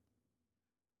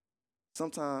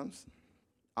 Sometimes,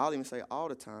 I'll even say all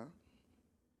the time,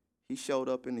 he showed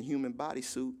up in a human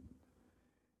bodysuit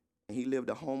and he lived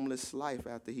a homeless life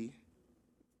after he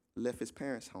left his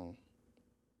parents' home.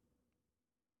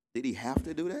 Did he have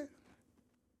to do that?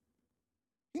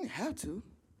 He didn't have to.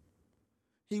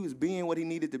 He was being what he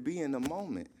needed to be in the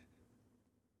moment.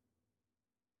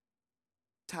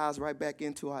 Ties right back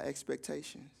into our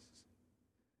expectations.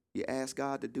 You ask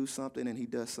God to do something and he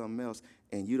does something else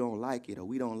and you don't like it or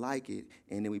we don't like it,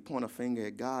 and then we point a finger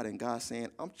at God and God's saying,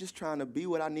 I'm just trying to be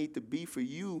what I need to be for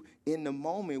you in the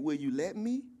moment. Will you let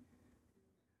me?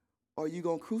 Or are you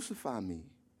going to crucify me?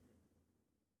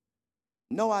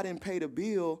 No, I didn't pay the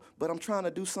bill, but I'm trying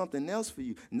to do something else for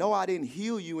you. No, I didn't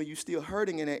heal you and you're still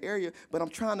hurting in that area, but I'm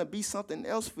trying to be something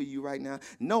else for you right now.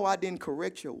 No, I didn't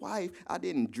correct your wife. I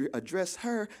didn't address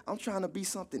her. I'm trying to be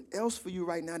something else for you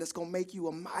right now that's going to make you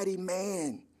a mighty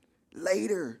man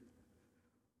later.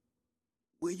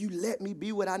 Will you let me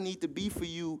be what I need to be for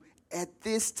you at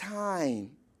this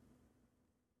time?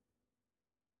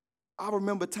 I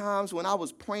remember times when I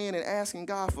was praying and asking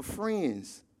God for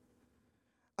friends.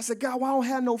 I said, God, why I don't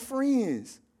have no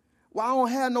friends? Why I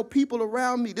don't have no people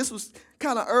around me? This was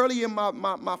kind of early in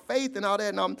my faith and all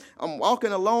that, and I'm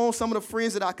walking alone. Some of the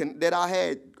friends that I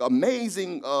had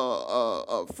amazing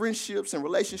friendships and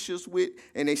relationships with,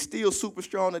 and they still super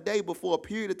strong today. But for a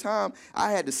period of time,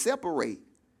 I had to separate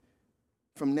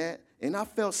from that, and I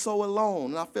felt so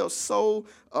alone, and I felt so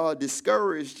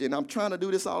discouraged, and I'm trying to do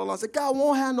this all alone. I said, God, I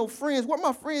won't have no friends. Where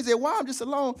my friends at? Why I'm just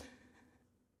alone?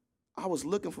 I was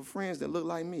looking for friends that looked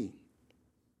like me.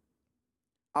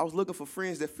 I was looking for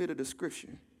friends that fitted the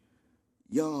description.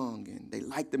 Young, and they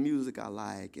like the music I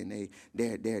like, and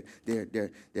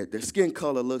their skin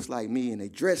color looks like me, and they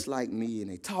dress like me, and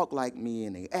they talk like me,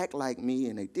 and they act like me,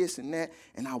 and they this and that.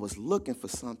 And I was looking for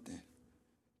something.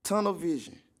 Tunnel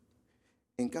vision.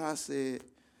 And God said,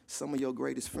 some of your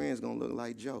greatest friends are going to look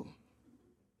like Joe.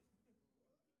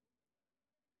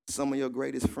 Some of your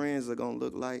greatest friends are going to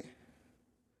look like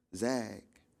Zach,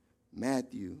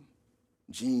 Matthew,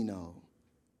 Gino,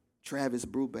 Travis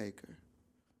Brubaker,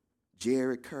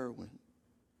 Jared Kerwin,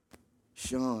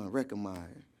 Sean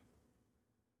Reckemeyer.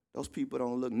 Those people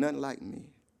don't look nothing like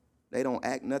me. They don't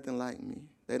act nothing like me.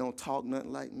 They don't talk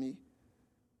nothing like me.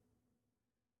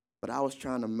 But I was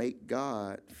trying to make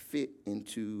God fit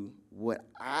into what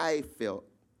I felt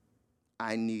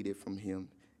I needed from him.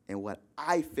 And what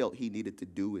I felt he needed to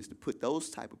do is to put those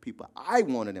type of people I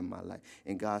wanted in my life.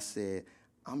 And God said,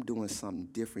 I'm doing something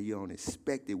different. You don't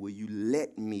expect it. Will you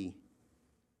let me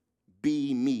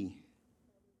be me?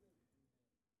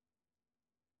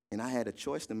 And I had a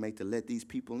choice to make to let these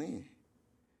people in.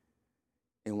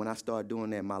 And when I started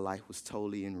doing that, my life was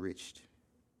totally enriched.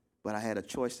 But I had a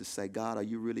choice to say, God, are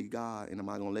you really God? And am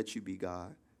I going to let you be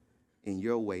God in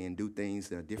your way and do things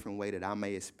in a different way that I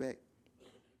may expect?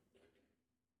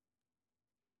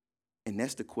 And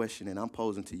that's the question that I'm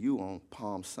posing to you on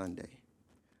Palm Sunday.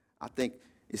 I think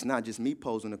it's not just me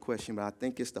posing the question, but I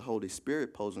think it's the Holy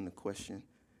Spirit posing the question.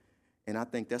 And I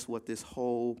think that's what this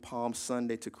whole Palm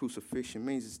Sunday to crucifixion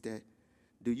means, is that,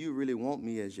 do you really want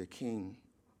me as your king?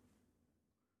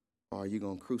 Or are you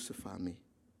going to crucify me?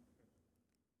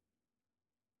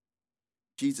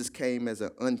 Jesus came as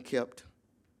an unkept,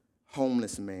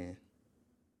 homeless man.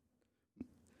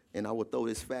 And I will throw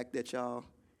this fact at y'all.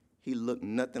 He looked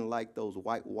nothing like those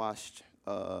whitewashed,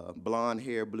 blonde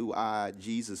hair, blue-eyed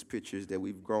Jesus pictures that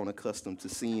we've grown accustomed to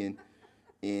seeing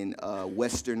in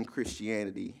Western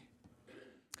Christianity.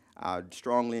 I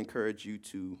strongly encourage you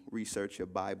to research your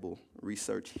Bible,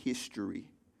 research history.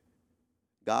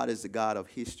 God is the God of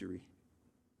history.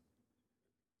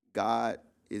 God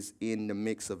is in the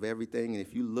mix of everything. And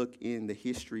if you look in the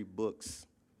history books,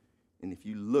 and if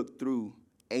you look through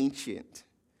ancient,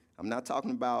 I'm not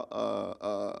talking about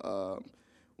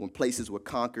when places were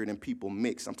conquered and people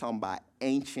mixed. I'm talking about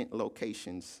ancient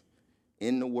locations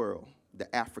in the world, the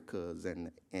Africas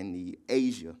and the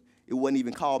Asia. It wasn't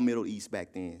even called Middle East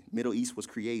back then. Middle East was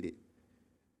created.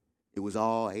 It was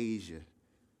all Asia.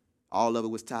 All of it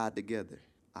was tied together.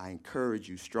 I encourage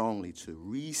you strongly to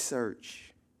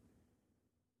research.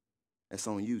 That's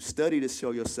on you. Study to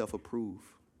show yourself approved.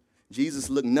 Jesus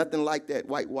looked nothing like that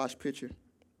whitewashed picture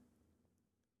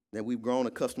that we've grown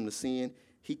accustomed to seeing.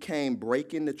 He came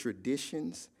breaking the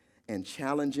traditions and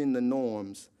challenging the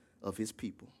norms of his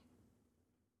people.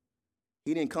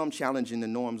 He didn't come challenging the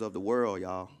norms of the world,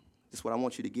 y'all. This is what I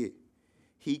want you to get.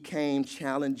 He came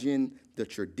challenging the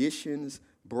traditions,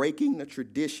 breaking the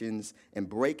traditions, and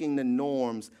breaking the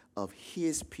norms of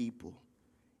his people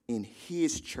in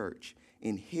his church,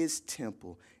 in his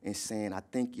temple, and saying, I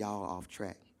think y'all are off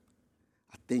track.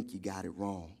 I think you got it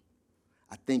wrong.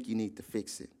 I think you need to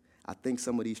fix it. I think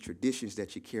some of these traditions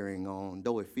that you're carrying on,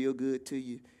 though it feel good to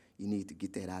you, you need to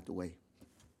get that out the way.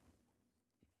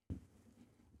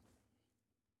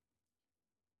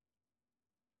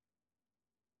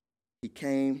 He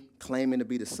came claiming to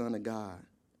be the Son of God,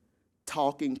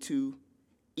 talking to,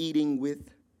 eating with,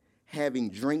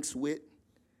 having drinks with,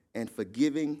 and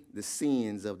forgiving the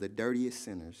sins of the dirtiest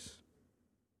sinners.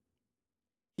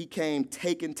 He came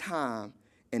taking time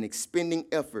and expending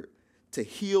effort to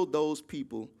heal those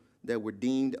people that were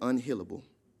deemed unhealable.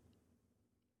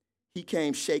 He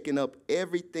came shaking up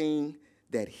everything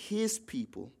that his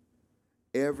people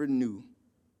ever knew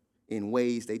in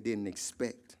ways they didn't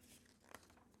expect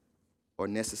or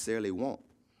necessarily want,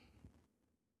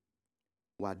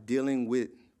 while dealing with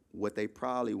what they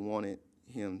probably wanted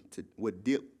him to,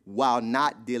 while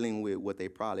not dealing with what they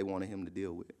probably wanted him to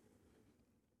deal with.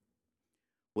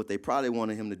 What they probably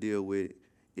wanted him to deal with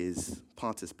is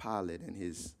Pontius Pilate and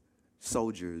his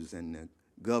soldiers and the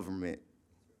government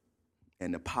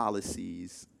and the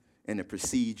policies and the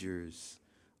procedures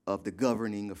of the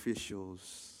governing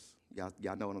officials. Y'all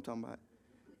know what I'm talking about?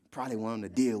 Probably want him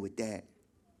to deal with that.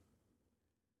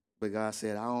 But God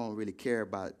said, I don't really care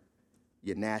about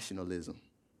your nationalism.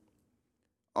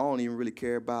 I don't even really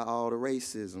care about all the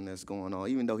racism that's going on,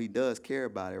 even though he does care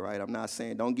about it, right? I'm not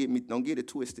saying, don't get it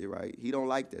twisted, right? He don't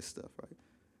like that stuff, right?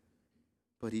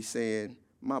 But he's saying,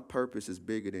 my purpose is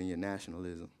bigger than your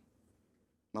nationalism.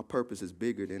 My purpose is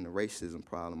bigger than the racism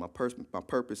problem. My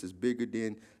purpose is bigger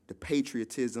than the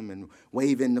patriotism and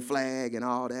waving the flag and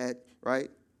all that,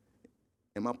 right?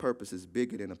 And my purpose is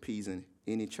bigger than appeasing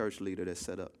any church leader that's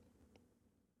set up.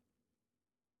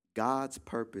 God's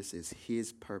purpose is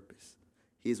his purpose.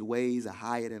 His ways are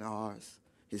higher than ours.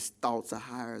 His thoughts are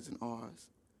higher than ours.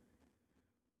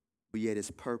 But yet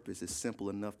his purpose is simple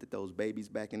enough that those babies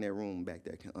back in their room back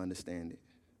there can understand it.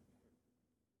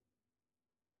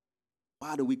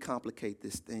 Why do we complicate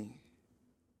this thing?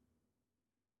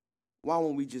 Why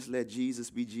won't we just let Jesus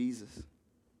be Jesus?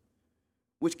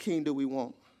 Which king do we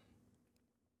want?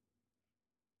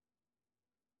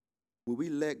 Will we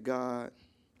let God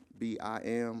be I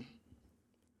am?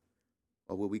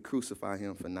 Or will we crucify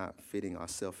him for not fitting our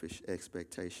selfish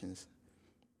expectations?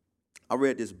 I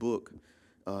read this book,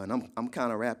 and I'm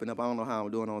kind of wrapping up. I don't know how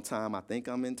I'm doing on time. I think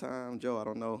I'm in time. Joe, I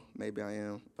don't know. Maybe I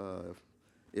am.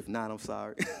 If not, I'm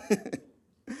sorry.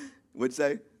 What'd you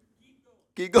say?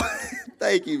 Keep going.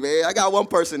 Thank you, man. I got one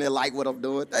person that like what I'm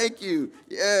doing. Thank you.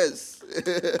 Yes.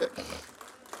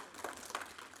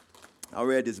 I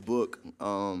read this book.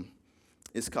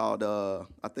 It's called,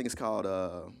 I think it's called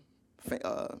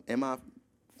Am I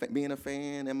Being a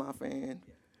Fan? Am I a Fan?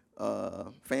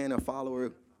 Fan or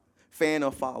Follower? Fan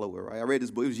or Follower, right? I read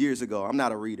this book. It was years ago. I'm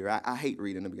not a reader. I hate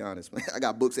reading, to be honest. I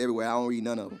got books everywhere. I don't read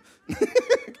none of them.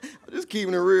 I'm just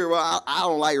keeping it real. I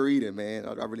don't like reading, man.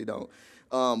 I really don't.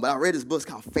 But I read this book. It's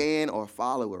called Fan or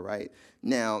Follower, right?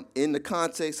 Now, in the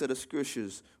context of the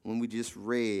scriptures, when we just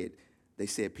read, they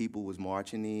said people was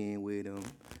marching in with them,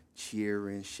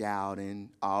 cheering, shouting,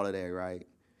 all of that, right?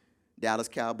 Dallas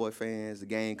Cowboy fans, the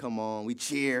game come on, we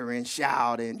cheering,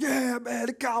 shouting, yeah, man,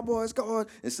 the Cowboys going.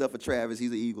 Except for Travis,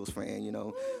 he's an Eagles fan, you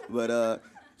know. But,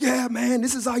 yeah, man,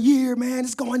 this is our year, man,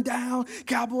 it's going down.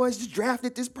 Cowboys just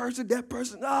drafted this person, that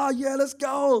person. Oh, yeah, let's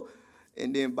go.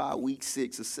 And then by week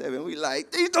 6 or 7, we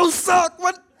like, these don't suck.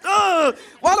 What? Why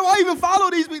do I even follow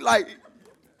these? We like,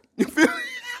 you feel me?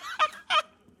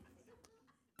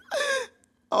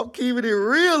 I'm keeping it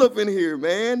real up in here,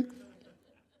 man.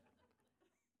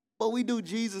 But we do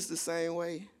Jesus the same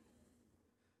way.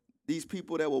 These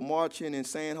people that were marching and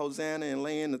saying Hosanna and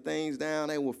laying the things down,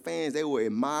 they were fans. They were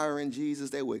admiring Jesus.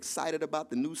 They were excited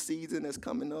about the new season that's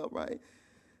coming up, right?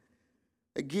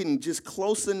 They're getting just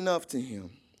close enough to him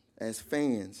as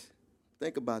fans.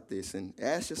 Think about this and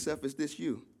ask yourself, is this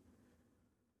you?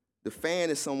 The fan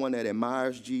is someone that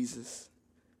admires Jesus.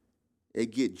 They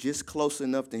get just close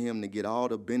enough to him to get all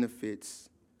the benefits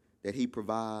that he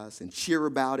provides and cheer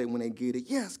about it when they get it.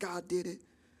 Yes, God did it.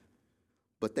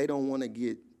 But they don't want to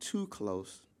get too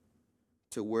close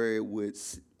to where it would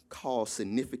cause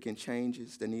significant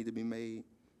changes that need to be made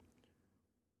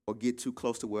or get too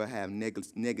close to where it have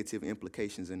negative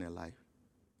implications in their life.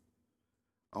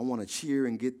 I want to cheer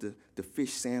and get the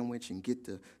fish sandwich and get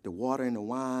the water and the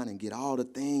wine and get all the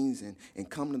things and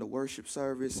come to the worship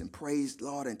service and praise the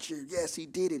Lord and cheer. Yes, he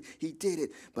did it. He did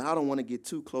it. But I don't want to get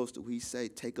too close to where he say,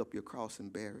 take up your cross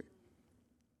and bear it.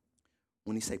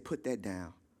 When he say, put that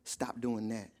down, stop doing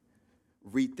that,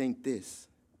 rethink this,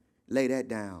 lay that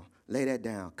down,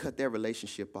 cut that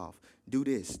relationship off, do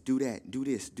this, do that, do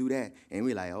this, do that. And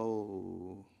we're like,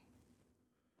 oh,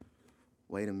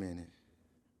 wait a minute.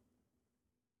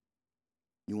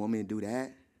 You want me to do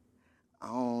that? I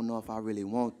don't know if I really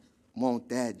want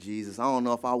that, Jesus. I don't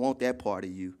know if I want that part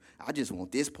of you. I just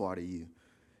want this part of you.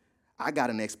 I got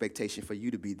an expectation for you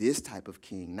to be this type of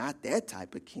king, not that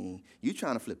type of king. You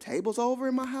trying to flip tables over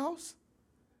in my house?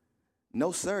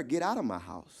 No, sir, get out of my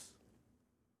house.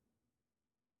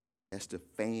 That's the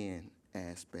fan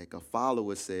aspect. A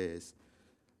follower says,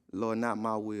 Lord, not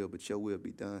my will, but your will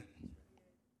be done.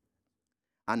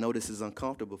 I know this is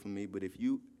uncomfortable for me, but if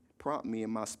you prompt me in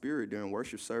my spirit during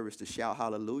worship service to shout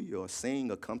hallelujah or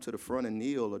sing or come to the front and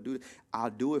kneel or do it,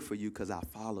 I'll do it for you because I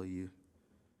follow you.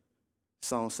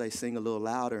 Songs say sing a little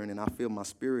louder, and then I feel my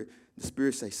spirit, the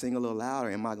spirit say sing a little louder.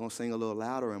 Am I going to sing a little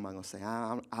louder, or am I going to say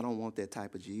I don't want that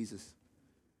type of Jesus?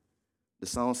 The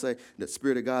song say the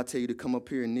Spirit of God tell you to come up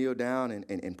here and kneel down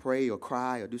and pray or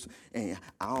cry or do something. And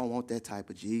I don't want that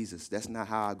type of Jesus. That's not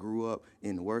how I grew up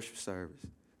in the worship service.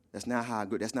 That's not how I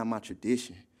grew. That's not my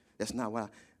tradition. That's not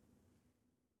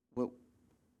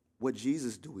what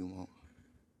Jesus do we want?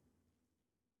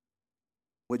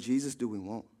 What Jesus do we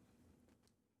want?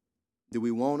 Do we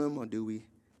want him or do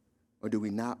we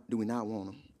not want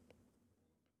him?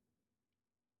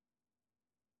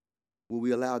 Will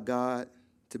we allow God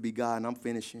to be God? And I'm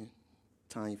finishing.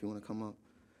 Tanya, if you want to come up.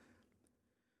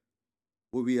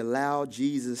 Will we allow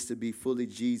Jesus to be fully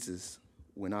Jesus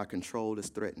when our control is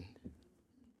threatened?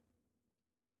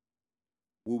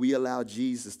 Will we allow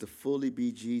Jesus to fully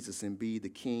be Jesus and be the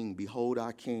King, behold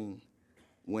our King,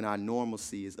 when our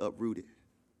normalcy is uprooted?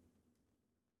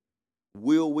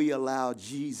 Will we allow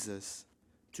Jesus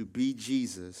to be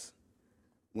Jesus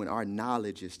when our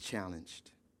knowledge is challenged?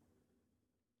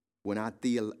 When our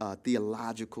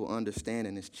theological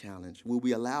understanding is challenged? Will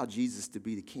we allow Jesus to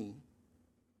be the King?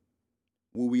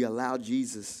 Will we allow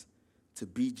Jesus to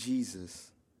be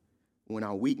Jesus when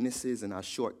our weaknesses and our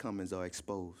shortcomings are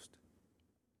exposed?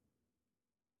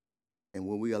 And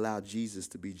will we allow Jesus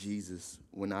to be Jesus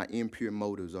when our impure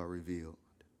motives are revealed?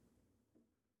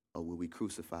 Or will we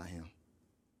crucify him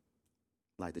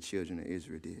like the children of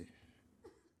Israel did?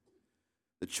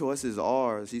 The choice is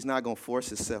ours. He's not going to force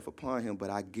himself upon him, but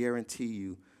I guarantee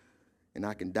you, and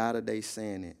I can die today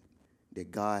saying it,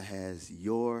 that God has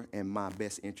your and my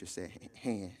best interest at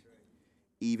hand,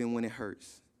 even when it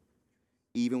hurts,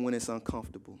 even when it's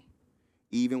uncomfortable,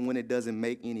 even when it doesn't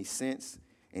make any sense,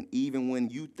 and even when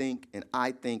you think and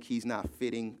I think he's not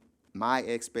fitting my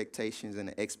expectations and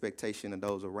the expectation of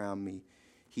those around me.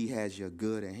 He has your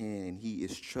good at hand, and he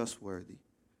is trustworthy.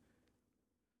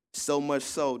 So much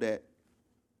so that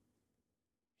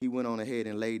he went on ahead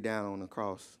and laid down on the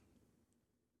cross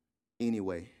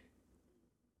anyway,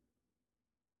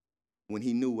 when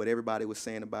he knew what everybody was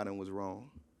saying about him was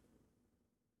wrong,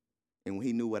 and when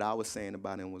he knew what I was saying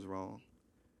about him was wrong,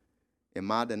 and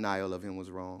my denial of him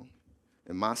was wrong,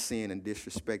 and my sin and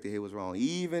disrespect to him was wrong,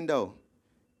 even though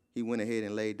he went ahead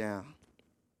and laid down.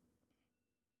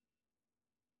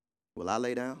 Will I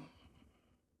lay down?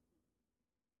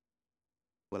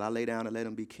 Will I lay down and let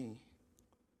him be king?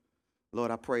 Lord,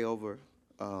 I pray over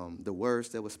the words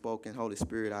that were spoken. Holy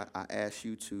Spirit, I ask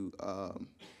you to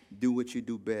do what you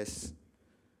do best.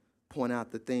 Point out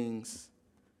the things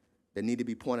that need to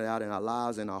be pointed out in our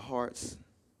lives and our hearts.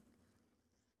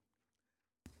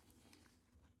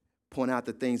 Point out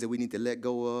the things that we need to let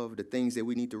go of, the things that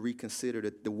we need to reconsider,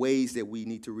 the ways that we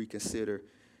need to reconsider,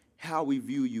 how we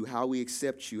view you, how we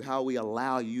accept you, how we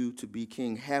allow you to be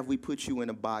king. Have we put you in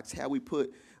a box? Have we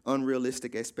put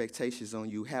unrealistic expectations on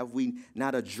you? Have we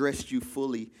not addressed you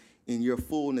fully in your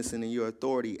fullness and in your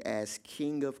authority as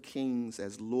King of Kings,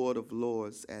 as Lord of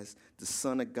Lords, as the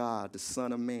Son of God, the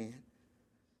Son of Man,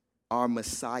 our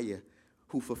Messiah,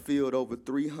 who fulfilled over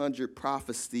 300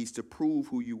 prophecies to prove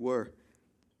who you were.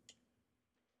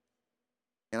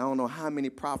 And I don't know how many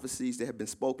prophecies that have been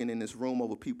spoken in this room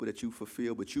over people that you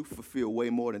fulfill, but you fulfill way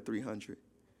more than 300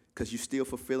 because you still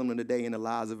fulfill them today in the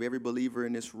lives of every believer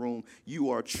in this room. You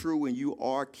are true and you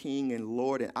are King and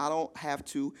Lord, and I don't have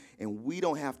to, and we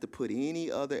don't have to put any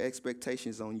other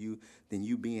expectations on you than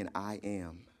you being I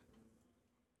am.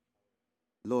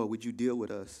 Lord, would you deal with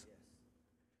us?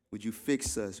 Would you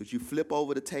fix us? Would you flip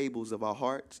over the tables of our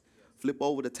hearts, flip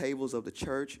over the tables of the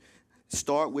church?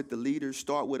 Start with the leaders,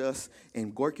 start with us,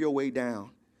 and work your way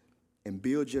down and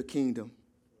build your kingdom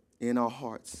in our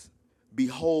hearts.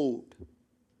 Behold,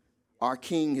 our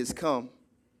King has come,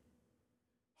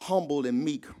 humble and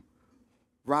meek,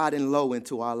 riding low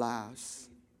into our lives.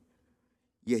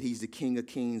 Yet he's the King of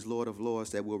Kings, Lord of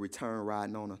Lords, that will return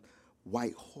riding on a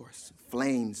white horse,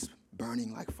 flames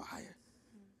burning like fire,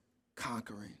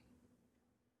 conquering.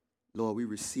 Lord, we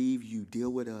receive you.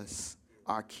 Deal with us,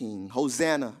 our King.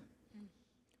 Hosanna.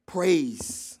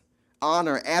 Praise,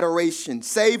 honor, adoration.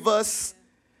 Save us.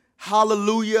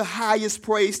 Hallelujah. Highest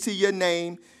praise to your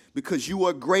name because you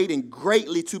are great and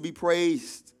greatly to be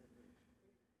praised.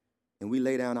 And we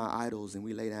lay down our idols and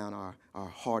we lay down our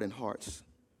hardened hearts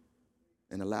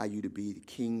and allow you to be the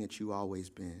King that you always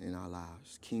been in our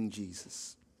lives. King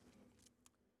Jesus.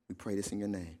 We pray this in your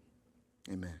name.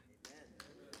 Amen.